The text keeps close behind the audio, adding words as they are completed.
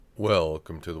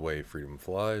Welcome to The Way Freedom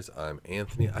Flies. I'm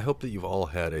Anthony. I hope that you've all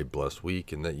had a blessed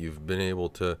week and that you've been able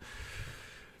to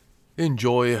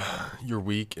enjoy your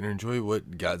week and enjoy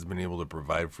what God's been able to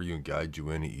provide for you and guide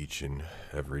you in each and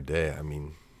every day. I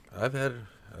mean, I've had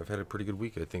a pretty good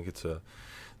week. I think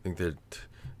that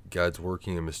God's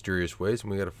working in mysterious ways,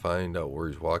 and we got to find out where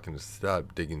He's walking to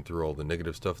stop digging through all the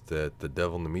negative stuff that the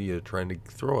devil and the media are trying to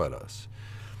throw at us.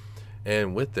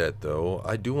 And with that, though,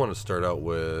 I do want to start out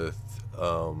with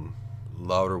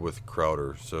Louder with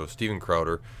Crowder. So Steven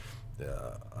Crowder,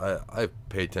 I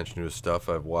pay attention to his stuff.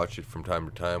 I've watched it from time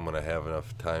to time when I have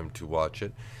enough time to watch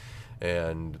it.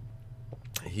 And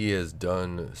he has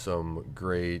done some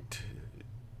great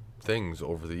things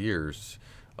over the years.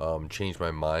 Changed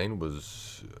My Mind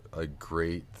was a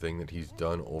great thing that he's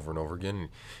done over and over again.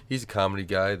 He's a comedy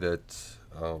guy that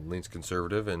leans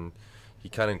conservative, and he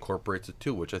kind of incorporates it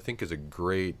too, which I think is a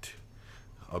great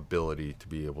ability to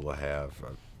be able to have.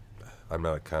 I'm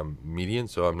not a comedian,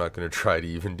 so I'm not going to try to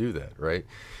even do that, right?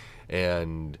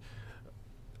 And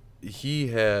he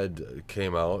had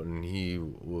came out and he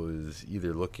was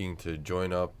either looking to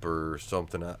join up or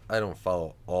something. I don't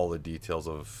follow all the details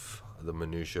of the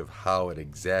minutia of how it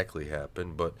exactly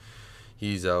happened, but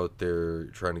he's out there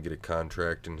trying to get a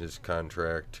contract, and his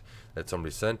contract that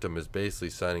somebody sent him is basically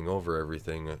signing over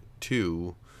everything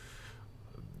to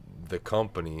the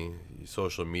company,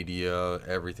 social media,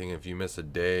 everything. If you miss a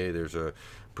day, there's a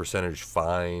percentage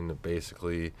fine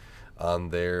basically on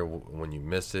there when you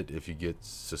miss it. If you get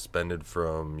suspended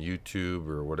from YouTube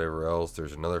or whatever else,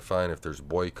 there's another fine. If there's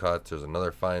boycotts, there's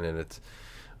another fine. And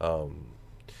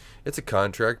it's a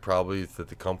contract probably that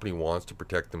the company wants to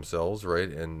protect themselves, right,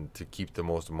 and to keep the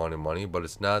most amount of money, but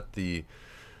it's not the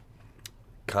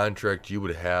contract you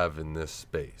would have in this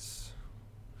space.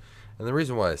 And the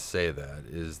reason why I say that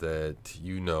is that,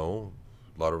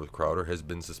 Louder with Crowder has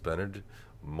been suspended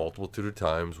multitude of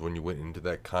times when you went into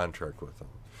that contract with him.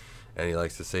 And he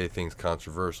likes to say things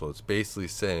controversial. It's basically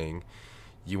saying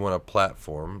you want a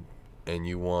platform and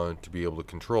you want to be able to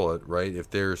control it, right?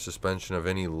 If there's suspension of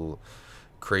any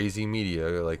crazy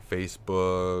media like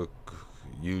Facebook,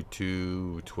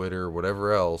 YouTube, Twitter,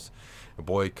 whatever else,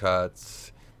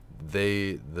 boycotts,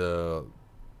 the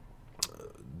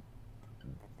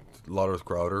Louder with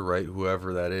Crowder, right?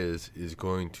 Whoever that is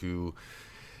going to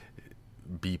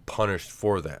be punished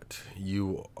for that.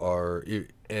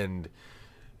 And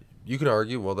you can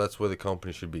argue, well, that's where the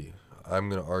company should be. I'm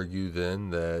going to argue then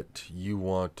that you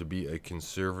want to be a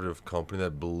conservative company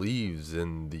that believes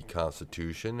in the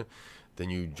Constitution, then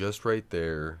you just right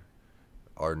there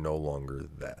are no longer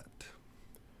that.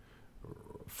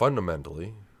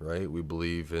 Fundamentally, right, we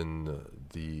believe in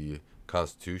the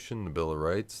Constitution, the Bill of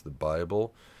Rights, the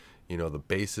Bible, the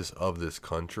basis of this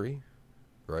country,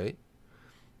 right?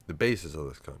 The basis of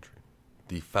this country,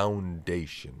 the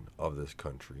foundation of this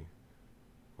country.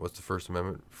 What's the First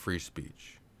Amendment? Free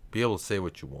speech. Be able to say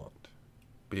what you want.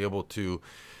 Be able to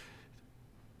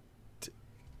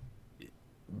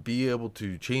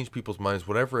change people's minds,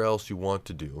 whatever else you want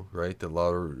to do, right?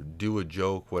 Do a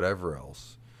joke, whatever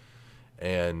else.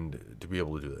 And to be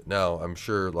able to do that. Now, I'm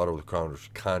sure a lot of the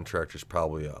contract is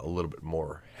probably a little bit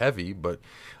more heavy, but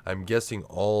I'm guessing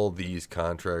all these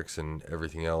contracts and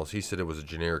everything else, he said it was a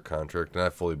generic contract, and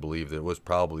I fully believe that it was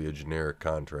probably a generic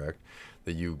contract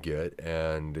that you get,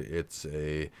 and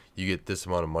you get this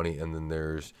amount of money, and then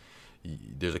there's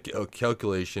a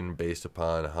calculation based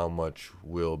upon how much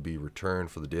will be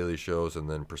returned for the daily shows, and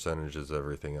then percentages of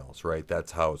everything else, right?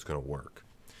 That's how it's going to work.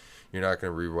 You're not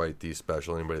going to rewrite these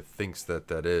special. Anybody that thinks that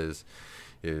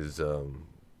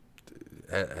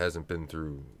hasn't been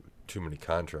through too many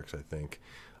contracts, I think.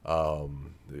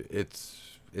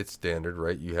 It's standard,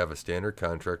 right? You have a standard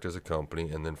contract as a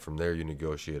company, and then from there you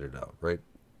negotiate it out, right?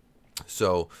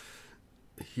 So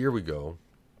here we go,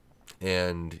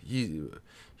 and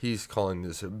he's calling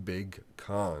this a big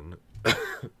con.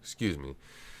 Excuse me.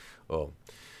 Oh,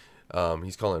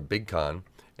 he's calling it a big con.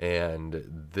 And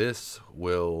he has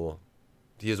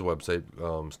a website,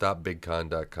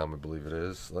 stopbigcon.com, I believe it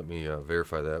is. Let me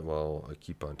verify that while I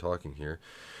keep on talking here.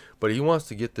 But he wants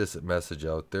to get this message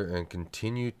out there and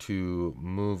continue to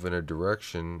move in a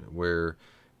direction where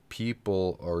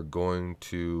people are going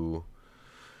to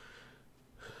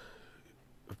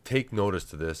take notice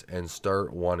to this and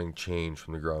start wanting change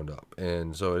from the ground up.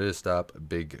 And so it is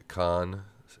stopbigcon.com.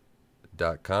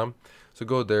 So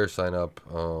go there, sign up.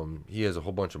 He has a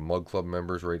whole bunch of Mug Club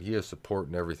members, right? He has support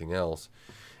and everything else.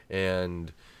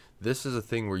 And this is a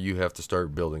thing where you have to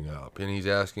start building up. And he's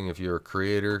asking if you're a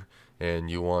creator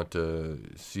and you want to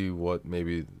see what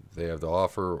maybe they have to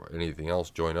offer or anything else,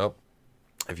 join up.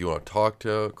 If you want to talk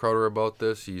to Crowder about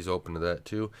this, he's open to that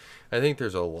too. I think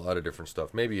there's a lot of different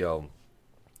stuff. Maybe I'll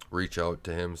reach out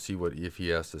to him, see what if he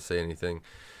has to say anything.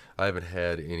 I haven't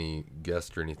had any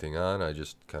guest or anything on. I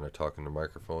just kind of talk in the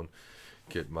microphone,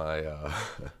 get my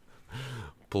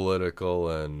political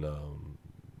and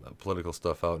political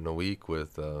stuff out in a week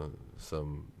with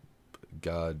some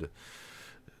God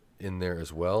in there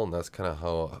as well, and that's kind of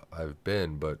how I've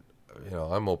been. But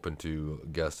I'm open to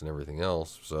guests and everything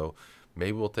else. So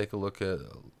maybe we'll take a look at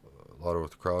a lot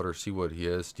with Crowder, see what he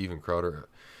is. Steven Crowder,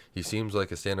 he seems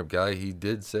like a stand-up guy. He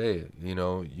did say,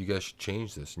 you guys should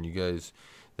change this, and you guys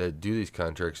that do these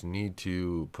contracts need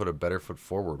to put a better foot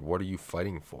forward. What are you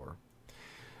fighting for?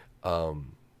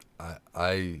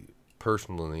 I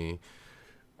personally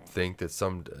think that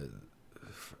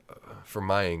from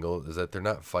my angle, is that they're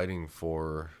not fighting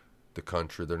for the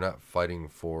country. They're not fighting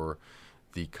for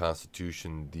the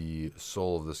Constitution, the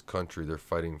soul of this country. They're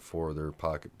fighting for their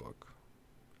pocketbook.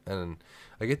 And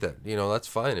I get that. That's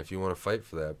fine if you want to fight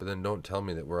for that. But then don't tell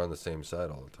me that we're on the same side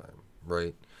all the time,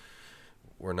 right?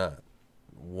 We're not.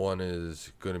 One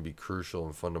is going to be crucial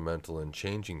and fundamental in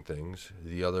changing things.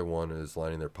 The other one is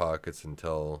lining their pockets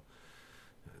until,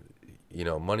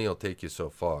 money will take you so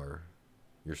far.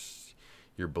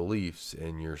 Your beliefs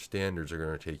and your standards are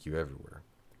going to take you everywhere,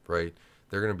 right?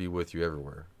 They're going to be with you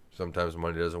everywhere. Sometimes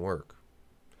money doesn't work,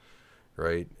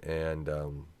 right? And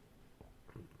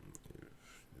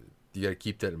you got to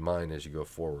keep that in mind as you go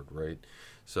forward, right?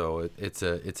 So it's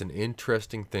an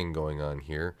interesting thing going on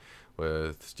here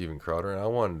with Steven Crowder, and I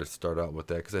wanted to start out with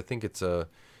that because I think it's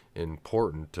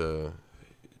important to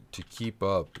keep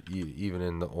up, even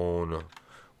in the own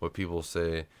what people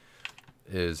say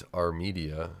is our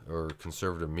media or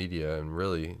conservative media, and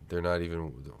really they're not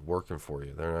even working for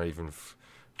you. They're not even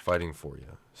fighting for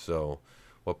you. So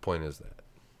what point is that?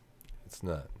 It's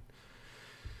not.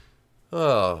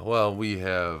 Oh, well, we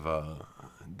have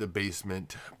the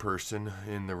basement person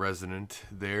in the resident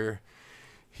there.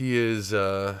 He is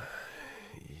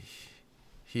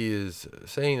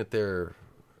saying that they're,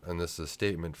 and this is a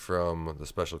statement from the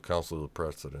special counsel of the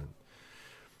president.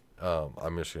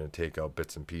 I'm just going to take out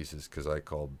bits and pieces because I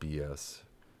call BS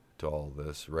to all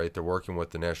this, right? They're working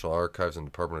with the National Archives and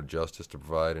Department of Justice to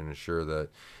provide and ensure that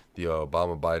the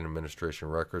Obama-Biden administration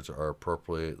records are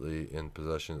appropriately in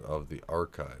possession of the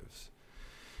archives.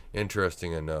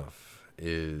 Interesting enough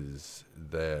is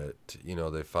that,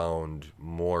 they found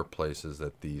more places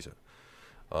that these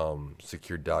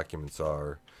secured documents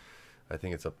are. I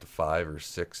think it's up to 5 or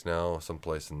 6 now,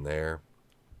 someplace in there.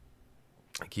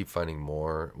 I keep finding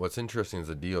more. What's interesting is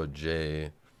the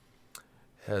DOJ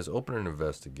has opened an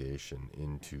investigation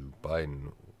into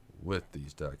Biden with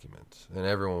these documents, and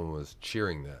everyone was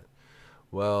cheering that.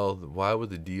 Well, why would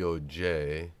the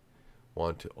DOJ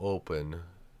want to open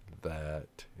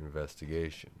that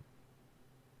investigation?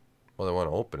 Well, they want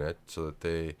to open it so that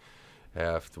they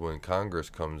have to, when Congress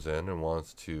comes in and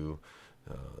wants to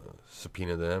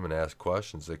subpoena them and ask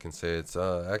questions, they can say it's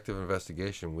active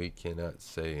investigation. We cannot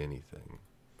say anything.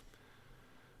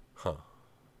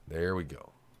 There we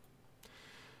go.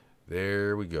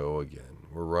 There we go again.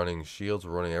 We're running shields.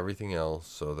 We're running everything else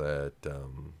so that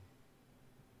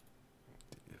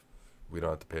we don't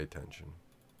have to pay attention.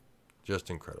 Just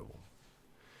incredible.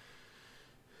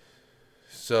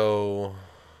 So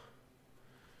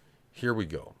here we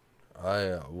go.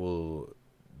 I will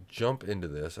jump into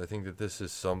this. I think that this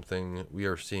is something we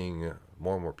are seeing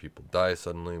more and more people die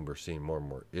suddenly. We're seeing more and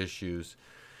more issues.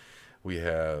 We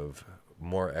have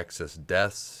more excess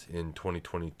deaths in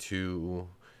 2022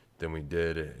 than we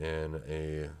did in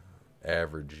a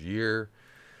average year,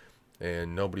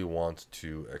 and nobody wants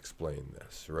to explain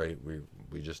this, right?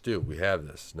 We just do. We have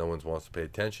this. No one wants to pay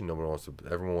attention. Everyone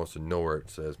wants to know where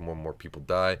it says more and more people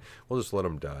die. We'll just let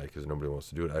them die because nobody wants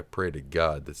to do it. I pray to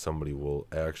God that somebody will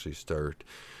actually start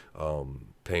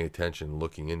paying attention,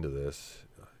 looking into this,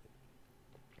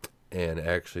 and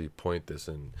actually point this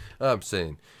in. I'm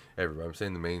saying everybody. I'm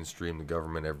saying the mainstream, the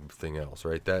government, everything else,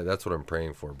 right? That's what I'm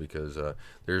praying for, because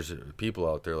there's people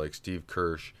out there like Steve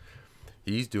Kirsch.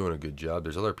 He's doing a good job.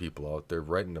 There's other people out there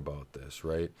writing about this,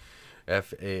 right?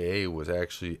 FAA was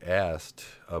actually asked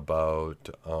about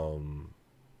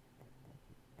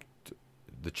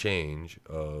the change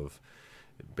of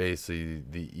basically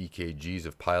the EKGs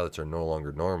of pilots are no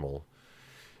longer normal,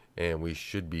 and we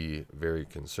should be very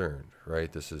concerned,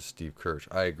 right? This is Steve Kirsch.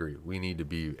 I agree. We need to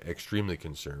be extremely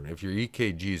concerned. If your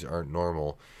EKGs aren't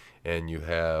normal and you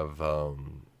have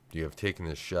taken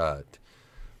this shot,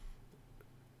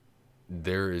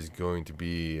 there is going to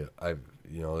be,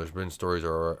 there's been stories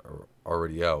are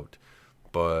already out,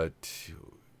 but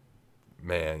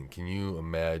man, can you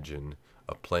imagine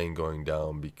a plane going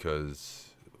down because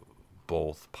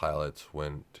both pilots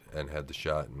went and had the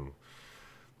shot and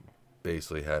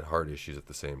basically had heart issues at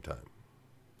the same time.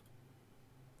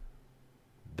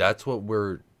 That's what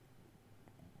we're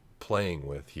playing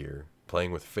with here,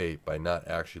 playing with fate by not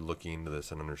actually looking into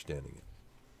this and understanding it.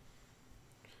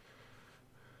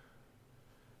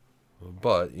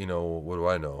 But, what do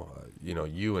I know?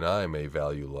 You and I may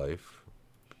value life,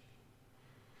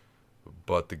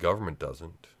 but the government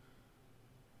doesn't.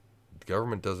 The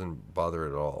government doesn't bother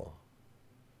at all.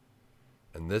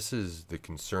 And this is the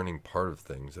concerning part of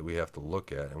things that we have to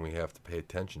look at and we have to pay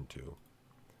attention to.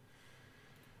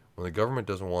 When the government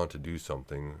doesn't want to do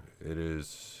something, it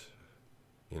is,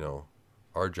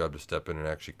 our job to step in and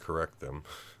actually correct them,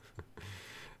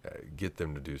 get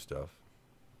them to do stuff.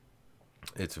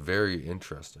 It's very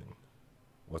interesting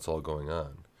what's all going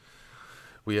on.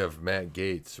 We have Matt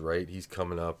Gaetz, right? He's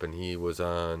coming up, and he was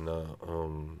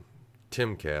on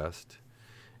Timcast,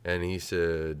 and he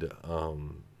said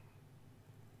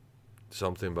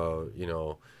something about,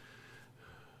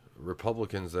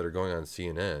 Republicans that are going on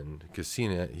CNN, because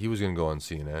CNN, he was going to go on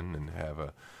CNN and have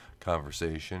a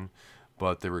conversation,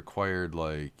 but they required,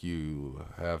 you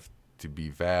have to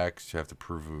be vaxxed, you have to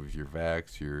prove your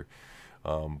vax, your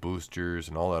boosters,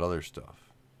 and all that other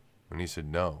stuff. And he said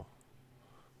no.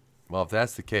 Well, if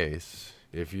that's the case,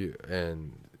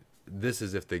 and this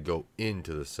is if they go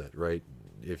into the set, right?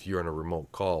 If you're on a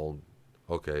remote call,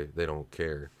 okay, they don't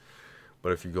care.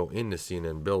 But if you go into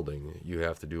CNN building, you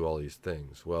have to do all these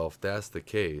things. Well, if that's the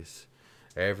case,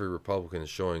 every Republican is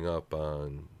showing up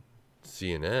on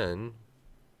CNN,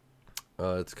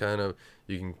 it's kind of,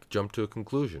 you can jump to a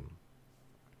conclusion.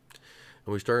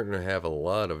 And we're starting to have a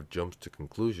lot of jumps to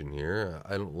conclusion here.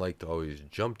 I don't like to always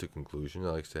jump to conclusion. I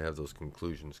like to have those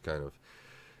conclusions kind of,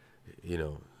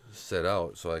 set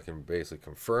out so I can basically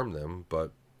confirm them.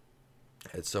 But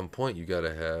at some point, you got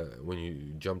to have, when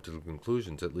you jump to the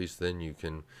conclusions, at least then you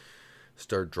can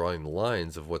start drawing the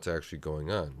lines of what's actually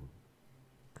going on.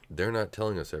 They're not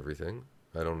telling us everything.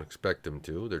 I don't expect them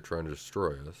to. They're trying to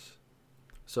destroy us.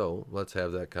 So let's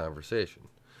have that conversation.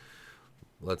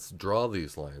 Let's draw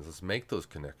these lines. Let's make those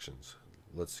connections.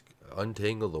 Let's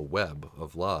untangle the web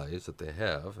of lies that they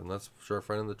have, and let's start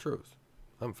finding the truth.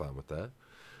 I'm fine with that.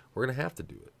 We're going to have to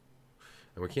do it.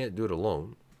 And we can't do it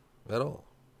alone at all.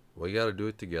 We got to do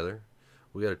it together.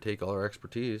 We got to take all our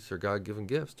expertise, our God-given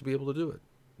gifts, to be able to do it.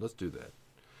 Let's do that.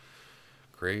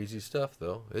 Crazy stuff,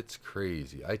 though. It's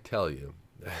crazy. I tell you.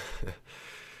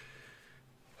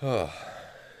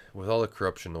 With all the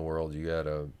corruption in the world, you got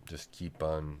to just keep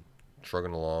on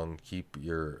trugging along. Keep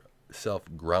yourself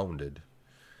grounded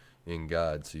in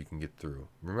God so you can get through.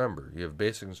 Remember, you have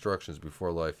basic instructions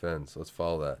before life ends. Let's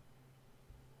follow that.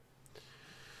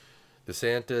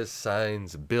 DeSantis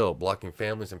signs bill blocking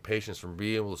families and patients from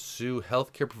being able to sue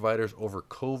healthcare providers over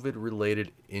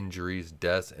COVID-related injuries,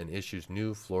 deaths, and issues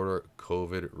new Florida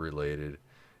COVID-related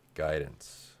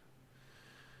guidance.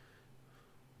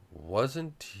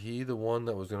 Wasn't he the one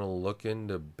that was going to look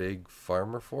into Big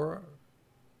Pharma for it?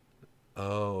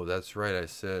 Oh, that's right. I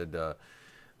said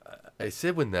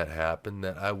when that happened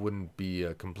that I wouldn't be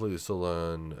completely sold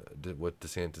on what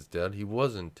DeSantis did. He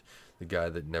wasn't the guy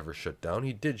that never shut down.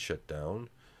 He did shut down.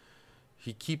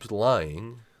 He keeps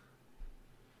lying.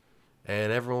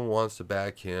 And everyone wants to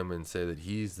back him and say that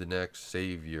he's the next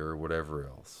savior or whatever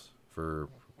else for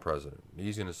president.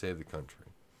 He's going to save the country.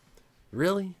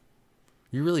 Really?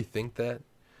 You really think that?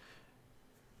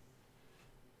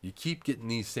 You keep getting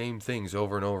these same things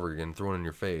over and over again thrown in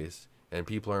your face, and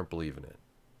people aren't believing it.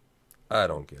 I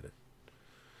don't get it.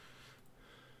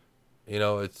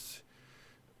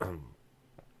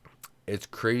 It's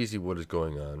crazy what is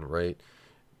going on, right?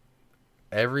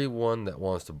 Everyone that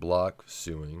wants to block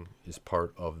suing is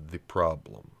part of the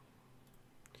problem.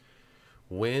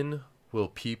 When will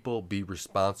people be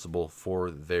responsible for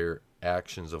their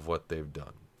actions of what they've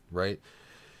done, right?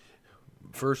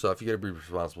 First off, you got to be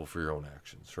responsible for your own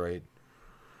actions, right?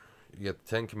 You got the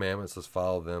 10 Commandments, let's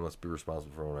follow them, let's be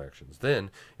responsible for our own actions.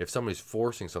 Then, if somebody's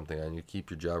forcing something on you, keep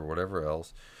your job or whatever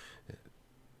else,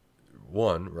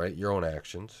 one, right, your own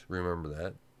actions, remember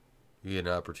that. You get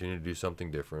an opportunity to do something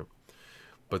different.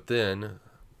 But then,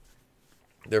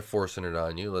 they're forcing it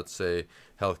on you, let's say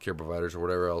healthcare providers or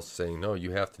whatever else saying, no,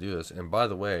 you have to do this. And by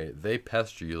the way, they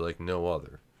pester you like no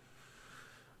other.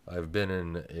 I've been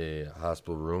in a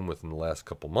hospital room within the last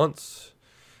couple months,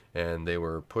 and they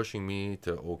were pushing me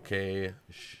to okay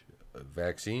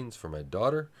vaccines for my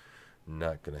daughter.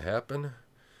 Not going to happen.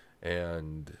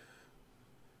 And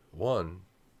one,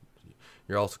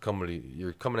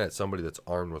 you're coming at somebody that's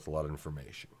armed with a lot of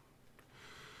information.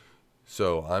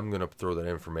 So I'm going to throw that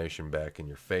information back in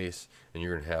your face, and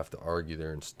you're going to have to argue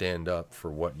there and stand up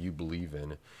for what you believe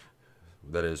in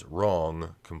that is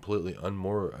wrong, completely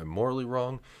morally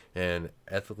wrong, and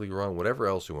ethically wrong, whatever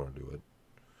else you want to do it,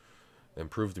 and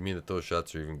prove to me that those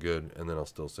shots are even good, and then I'll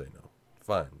still say no.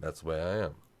 Fine, that's the way I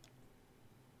am.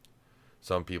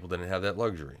 Some people didn't have that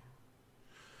luxury.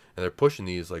 And they're pushing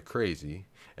these like crazy,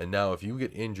 and now if you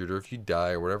get injured or if you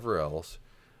die or whatever else,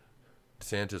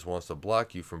 DeSantis wants to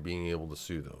block you from being able to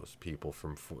sue those people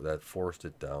from that forced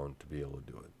it down to be able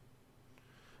to do it.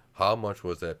 How much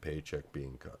was that paycheck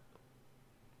being cut?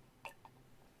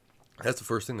 That's the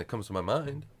first thing that comes to my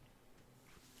mind.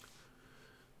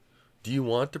 Do you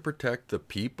want to protect the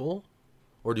people,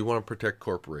 or do you want to protect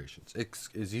corporations? It's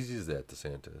as easy as that,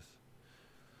 DeSantis.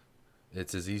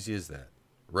 It's as easy as that,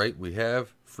 right? We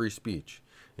have free speech.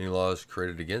 Any laws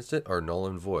created against it are null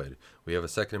and void. We have a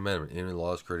Second Amendment. Any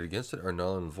laws created against it are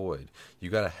null and void. You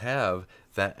got to have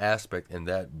that aspect and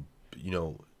that,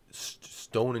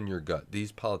 stone in your gut.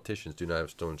 These politicians do not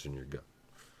have stones in your gut.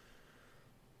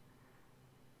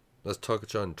 Let's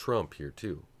touch on Trump here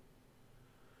too.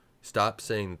 Stop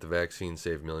saying that the vaccine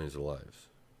saved millions of lives,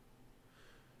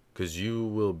 because you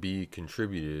will be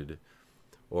contributed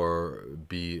or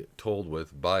be told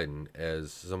with Biden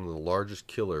as some of the largest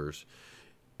killers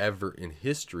ever in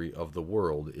history of the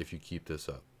world if you keep this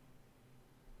up.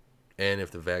 And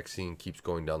if the vaccine keeps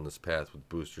going down this path with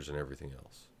boosters and everything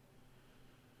else.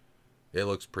 It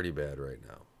looks pretty bad right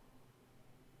now.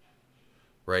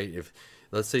 Right? If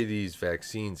let's say these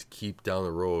vaccines keep down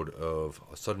the road of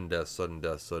sudden death, sudden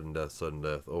death, sudden death, sudden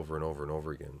death over and over and over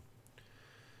again.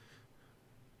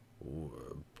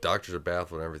 Doctors are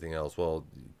baffled and everything else. Well,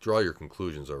 draw your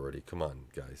conclusions already. Come on,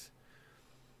 guys.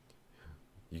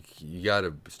 You got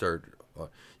to start.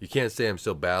 You can't say I'm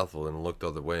still baffled and look the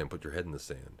other way and put your head in the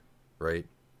sand, right?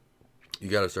 You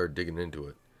got to start digging into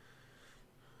it.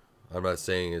 I'm not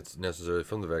saying it's necessarily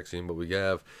from the vaccine, but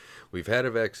we've had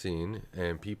a vaccine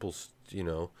and people,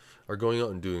 are going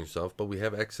out and doing stuff, but we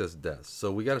have excess deaths. So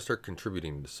we got to start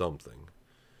contributing to something.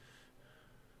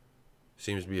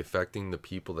 Seems to be affecting the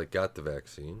people that got the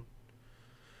vaccine.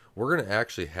 We're going to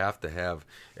actually have to have,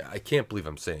 I can't believe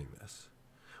I'm saying this.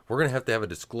 We're going to have a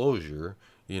disclosure,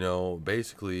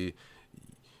 basically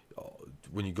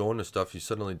when you go into stuff, you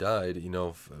suddenly died,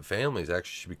 families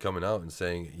actually should be coming out and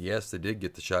saying, yes, they did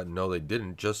get the shot, and no, they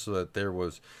didn't, just so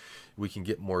that we can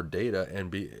get more data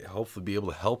and hopefully be able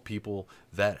to help people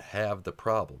that have the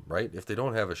problem, right? If they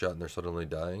don't have a shot and they're suddenly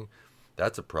dying,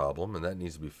 that's a problem, and that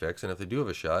needs to be fixed. And if they do have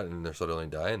a shot and they're suddenly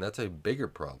dying, that's a bigger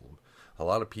problem. A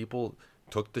lot of people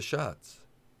took the shots.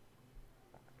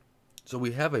 So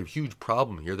we have a huge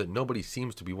problem here that nobody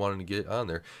seems to be wanting to get on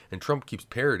there. And Trump keeps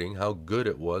parroting how good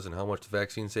it was and how much the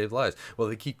vaccine saved lives. Well,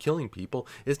 they keep killing people.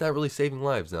 It's not really saving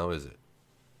lives now, is it?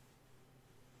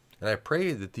 And I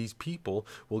pray that these people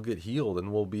will get healed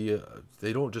and will be,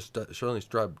 they don't just suddenly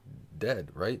drop dead,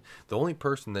 right? The only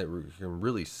person that can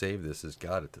really save this is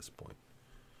God at this point.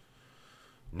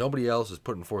 Nobody else is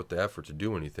putting forth the effort to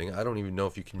do anything. I don't even know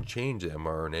if you can change the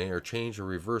mRNA or change or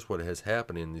reverse what has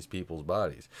happened in these people's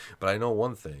bodies. But I know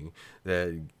one thing,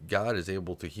 that God is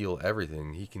able to heal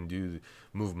everything. He can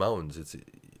move mountains. It's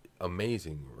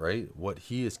amazing, right? What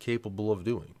he is capable of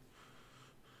doing.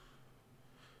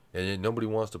 And nobody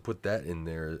wants to put that in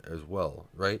there as well,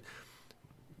 right?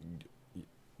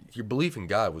 Your belief in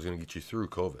God was going to get you through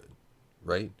COVID,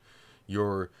 right?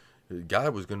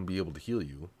 God was going to be able to heal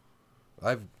you.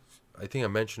 I think I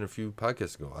mentioned a few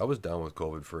podcasts ago, I was down with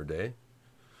COVID for a day.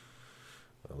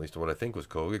 At least what I think was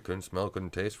COVID. Couldn't smell,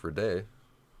 couldn't taste for a day.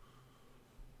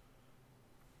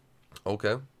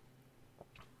 Okay.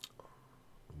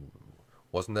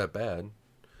 Wasn't that bad.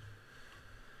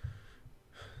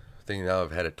 I think now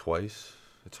I've had it twice.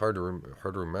 It's hard to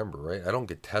remember, right? I don't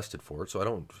get tested for it, so I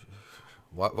don't.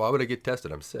 Why would I get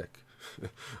tested? I'm sick.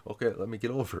 Okay, let me get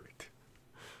over it.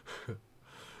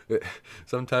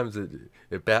 Sometimes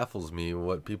it baffles me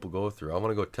what people go through. I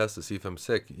want to go test to see if I'm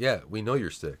sick. Yeah, we know you're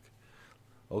sick.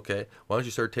 Okay, why don't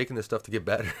you start taking this stuff to get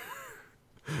better?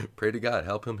 Pray to God,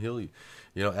 help him heal you.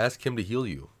 Ask him to heal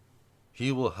you.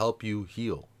 He will help you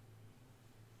heal.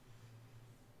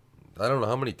 I don't know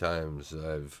how many times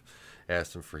I've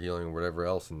asked him for healing or whatever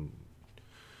else, and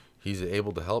he's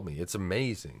able to help me. It's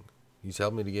amazing. He's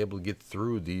helped me to be able to get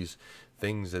through these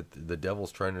things that the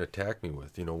devil's trying to attack me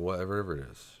with, whatever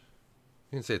it is.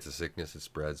 You can say it's a sickness, it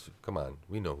spreads. Come on,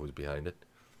 we know who's behind it.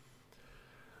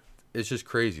 It's just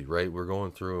crazy, right? We're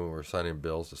going through and we're signing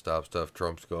bills to stop stuff.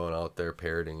 Trump's going out there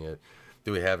parroting it.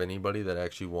 Do we have anybody that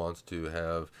actually wants to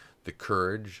have the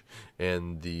courage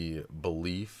and the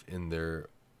belief in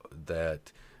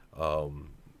that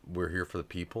we're here for the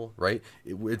people, right?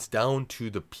 It's down to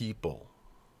the people.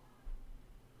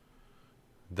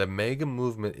 The MAGA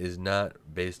movement is not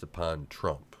based upon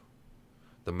Trump.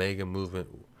 The MAGA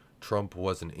movement, Trump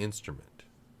was an instrument.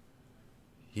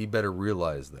 He better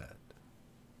realize that.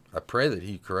 I pray that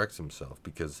he corrects himself,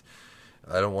 because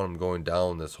I don't want him going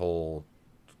down this whole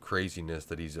craziness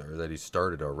that he's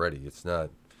started already.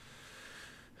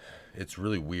 It's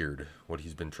really weird what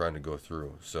he's been trying to go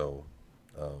through. So,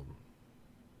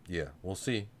 yeah, we'll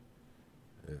see.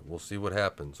 We'll see what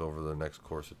happens over the next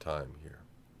course of time here.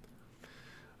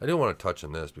 I do want to touch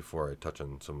on this before I touch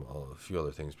on a few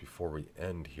other things before we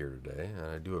end here today. And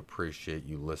I do appreciate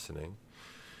you listening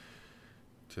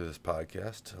to this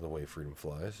podcast, The Way Freedom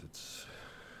Flies. It's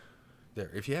there.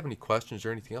 If you have any questions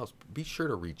or anything else, be sure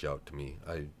to reach out to me.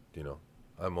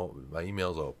 My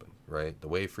email's open, right? The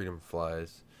Way Freedom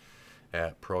Flies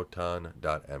at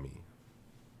proton.me.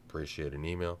 Appreciate an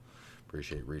email.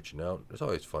 Appreciate reaching out. It's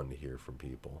always fun to hear from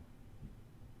people.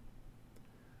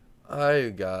 I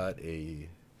got a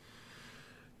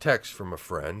text from a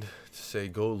friend to say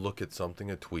go look at something,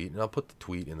 a tweet, and I'll put the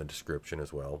tweet in the description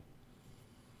as well.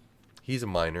 He's a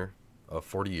miner of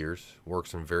 40 years,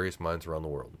 works in various mines around the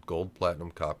world: gold,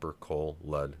 platinum, copper, coal,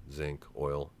 lead, zinc,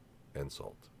 oil, and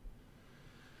salt.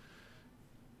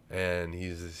 And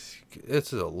it's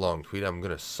a long tweet. I'm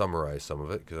going to summarize some of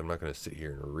it because I'm not going to sit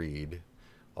here and read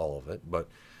all of it. But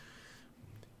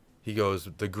he goes,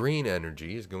 the green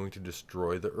energy is going to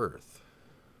destroy the earth.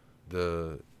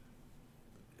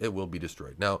 It will be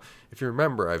destroyed. Now, if you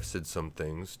remember, I've said some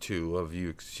things too of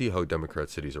you see how Democrat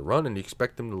cities are run, and you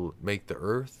expect them to make the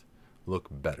earth look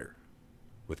better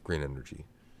with green energy.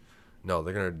 No,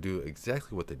 they're going to do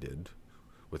exactly what they did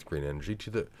with green energy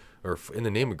in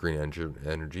the name of green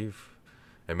energy,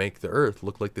 and make the earth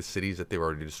look like the cities that they've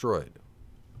already destroyed.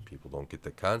 People don't get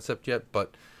the concept yet,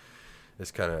 but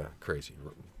it's kind of crazy.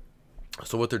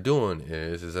 So what they're doing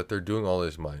is that they're doing all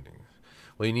this mining.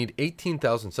 Well, you need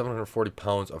 18,740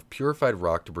 pounds of purified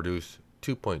rock to produce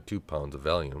 2.2 pounds of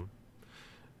valium,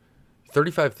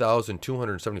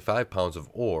 35,275 pounds of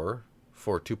ore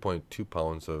for 2.2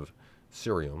 pounds of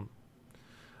cerium,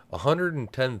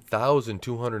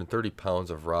 110,230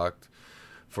 pounds of rock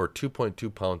for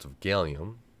 2.2 pounds of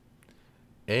gallium,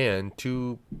 and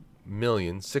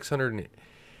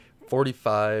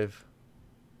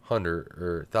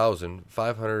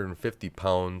 2,645,550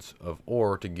 pounds of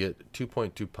ore to get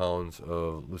 2.2 pounds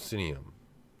of lutetium.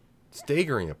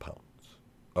 Staggering amounts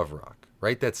of rock,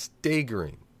 right? That's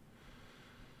staggering.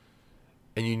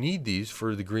 And you need these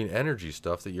for the green energy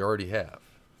stuff that you already have.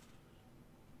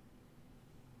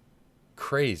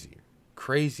 Crazy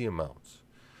amounts.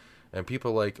 And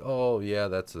people are like, oh, yeah,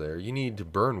 that's there. You need to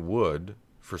burn wood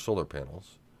for solar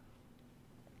panels.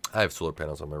 I have solar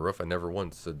panels on my roof. I never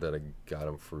once said that I got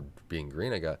them for being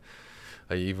green.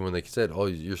 Even when they said, oh,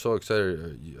 you're so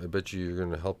excited, I bet you're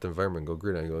going to help the environment go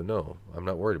green. I go, no, I'm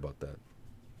not worried about that.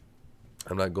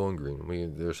 I'm not going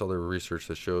green. There's other research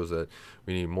that shows that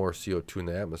we need more CO2 in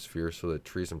the atmosphere so that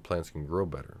trees and plants can grow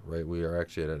better, right? We are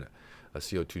actually at a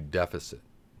CO2 deficit.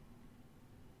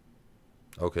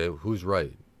 Okay, who's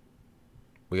right?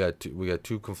 We got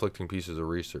two conflicting pieces of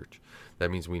research. That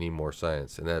means we need more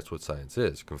science, and that's what science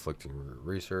is: conflicting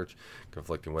research,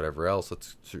 conflicting whatever else.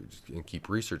 Let's and keep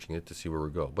researching it to see where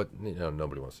we go. But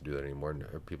nobody wants to do that anymore.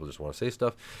 People just want to say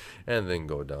stuff, and then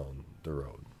go down the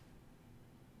road.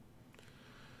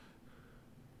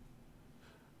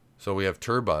 So we have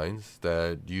turbines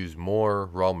that use more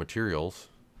raw materials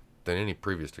than any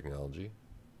previous technology.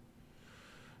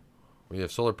 We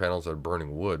have solar panels that are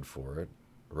burning wood for it,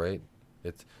 right?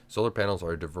 Solar panels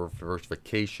are a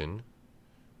diversification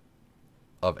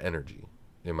of energy,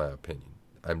 in my opinion.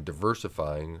 I'm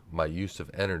diversifying my use of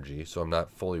energy, so I'm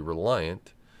not fully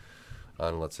reliant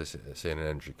on, let's say an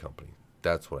energy company.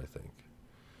 That's what I think.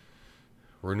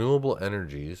 Renewable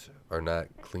energies are not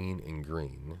clean and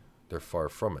green. They're far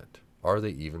from it. Are they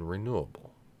even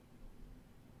renewable?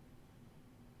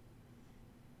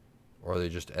 Or are they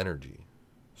just energy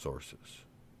sources?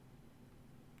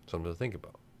 Something to think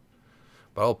about.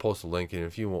 But I'll post a link, and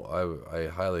if you want, I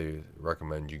highly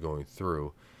recommend you going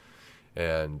through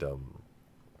and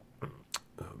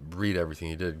read everything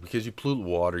he did, because you pollute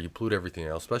water, you pollute everything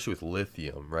else, especially with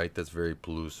lithium, right? That's very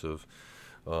pollutive.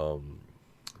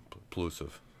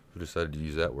 Pollutive. Who decided to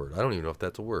use that word? I don't even know if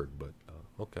that's a word, but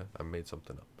okay, I made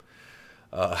something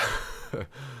up.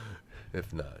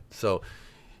 If not. So,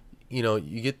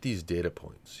 you get these data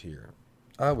points here.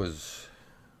 I was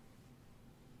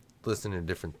listening to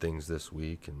different things this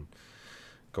week and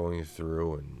going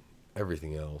through and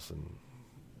everything else, and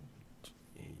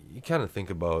you kind of think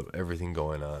about everything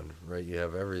going on, right? You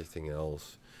have everything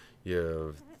else. You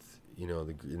have,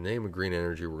 the name of green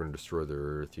energy, we're going to destroy the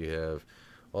earth. You have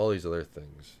all these other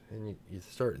things. And you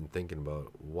start thinking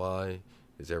about why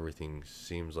is everything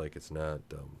seems like it's not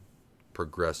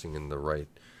progressing in the right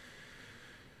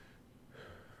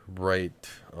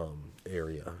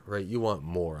area, right? You want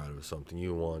more out of something.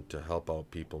 You want to help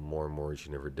out people more and more each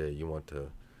and every day. You want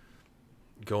to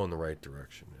go in the right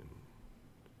direction. And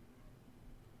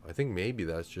I think maybe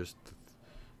that's just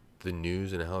the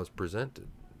news and how it's presented.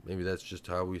 Maybe that's just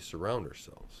how we surround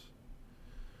ourselves.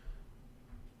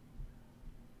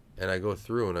 And I go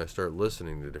through and I start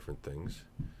listening to different things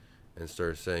and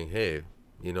start saying, hey,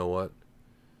 you know what?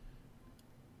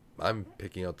 I'm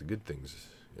picking out the good things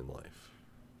in life.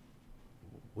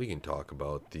 We can talk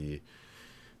about the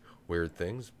weird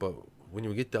things, but when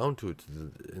you get down to it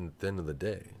at the end of the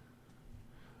day,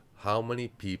 how many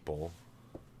people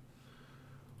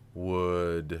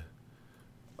would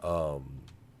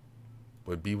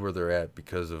be where they're at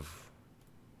because of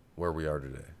where we are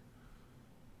today?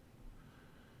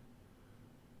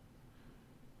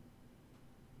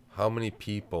 How many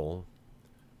people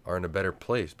are in a better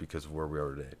place because of where we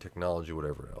are today? Technology,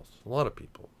 whatever else. A lot of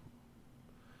people.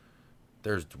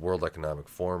 There's the World Economic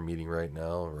Forum meeting right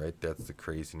now, right? That's the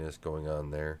craziness going on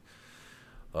there.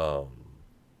 But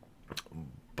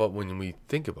when we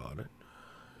think about it,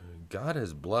 God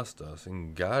has blessed us,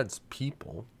 and God's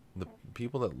people, the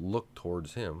people that look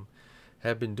towards Him,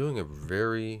 have been doing a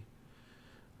very,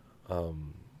 or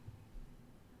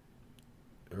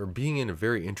being in a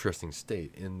very interesting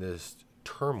state in this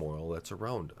turmoil that's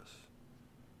around us.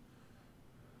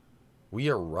 We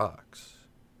are rocks,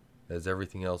 as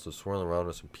everything else is swirling around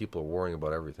us, and people are worrying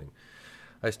about everything.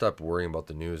 I stopped worrying about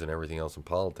the news and everything else in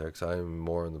politics. I'm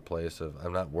more in the place of,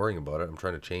 I'm not worrying about it, I'm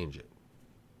trying to change it.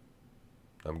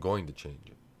 I'm going to change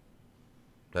it.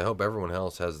 I hope everyone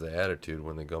else has the attitude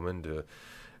when they come into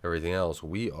everything else.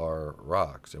 We are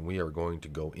rocks, and we are going to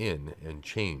go in and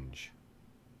change.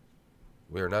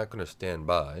 We are not going to stand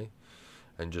by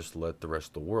and just let the rest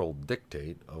of the world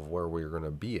dictate of where we're going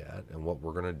to be at and what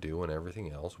we're going to do and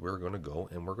everything else. We're going to go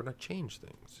and we're going to change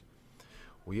things.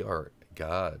 We are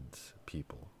God's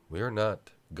people. We are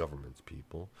not government's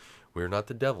people. We are not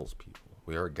the devil's people.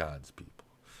 We are God's people.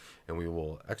 And we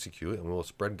will execute and we will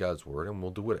spread God's word, and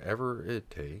we'll do whatever it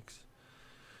takes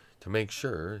to make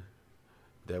sure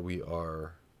that we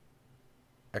are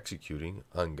executing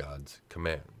on God's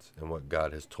commands and what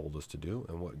God has told us to do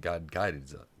and what God guided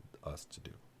us to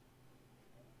do.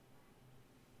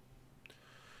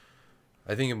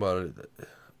 I think about it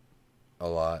a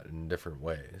lot in different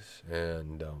ways.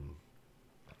 And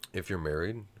if you're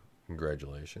married,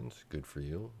 congratulations. Good for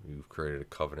you. You've created a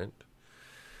covenant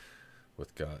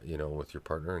with God, with your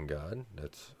partner and God.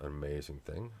 That's an amazing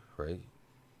thing, right?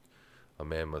 A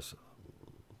man must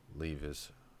leave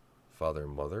his father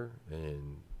and mother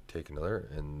and take another,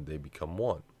 and they become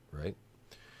one, right?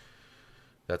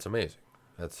 That's amazing.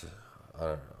 That's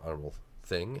an honorable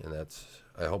thing, and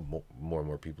I hope more and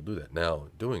more people do that. Now,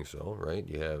 doing so, right,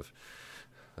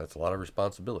 that's a lot of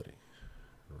responsibility,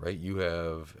 right? You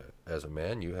have, as a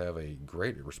man, you have a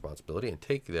great responsibility, and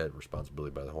take that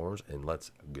responsibility by the horns, and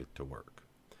let's get to work.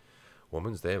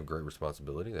 Women's, they have great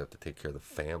responsibility. They have to take care of the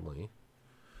family.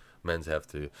 Men's have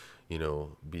to,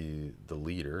 be the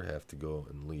leader, have to go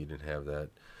and lead and have that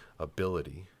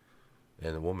ability.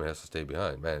 And the woman has to stay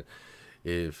behind. Man,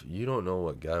 if you don't know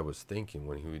what God was thinking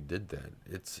when He did that,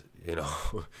 it's, you're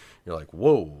like,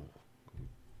 whoa,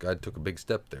 God took a big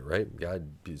step there, right? God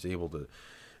is able to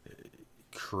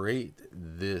create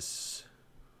this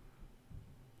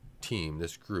team,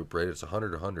 this group, right? It's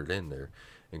 100 in there,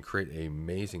 and create an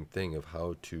amazing thing of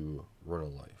how to run a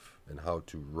life and how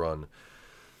to run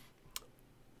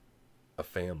a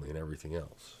family and everything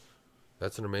else.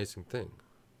 That's an amazing thing.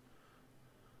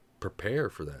 Prepare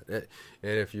for that. And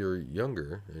if you're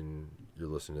younger and you're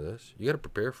listening to this, you got to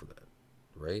prepare for that,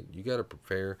 right? You got to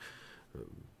prepare.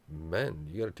 Men,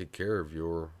 you got to take care of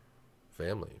your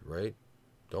family, right?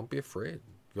 Don't be afraid.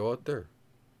 Go out there.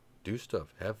 Do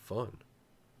stuff. Have fun.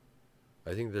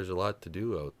 I think there's a lot to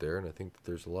do out there, and I think that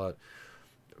there's a lot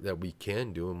that we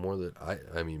can do, and more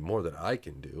that I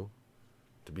can do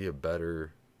to be a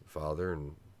better father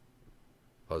and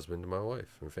husband to my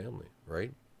wife and family,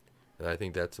 right? And I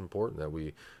think that's important that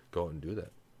we go out and do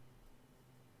that.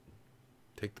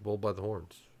 Take the bull by the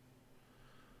horns.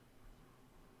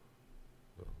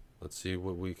 Let's see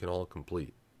what we can all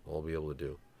be able to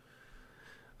do.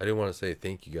 I do want to say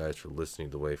thank you guys for listening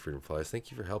to The Way Freedom Flies. Thank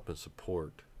you for helping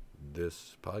support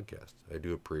this podcast. I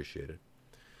do appreciate it.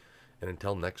 And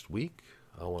until next week,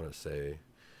 I want to say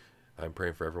I'm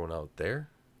praying for everyone out there,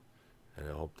 and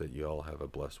I hope that you all have a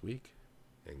blessed week,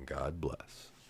 and God bless.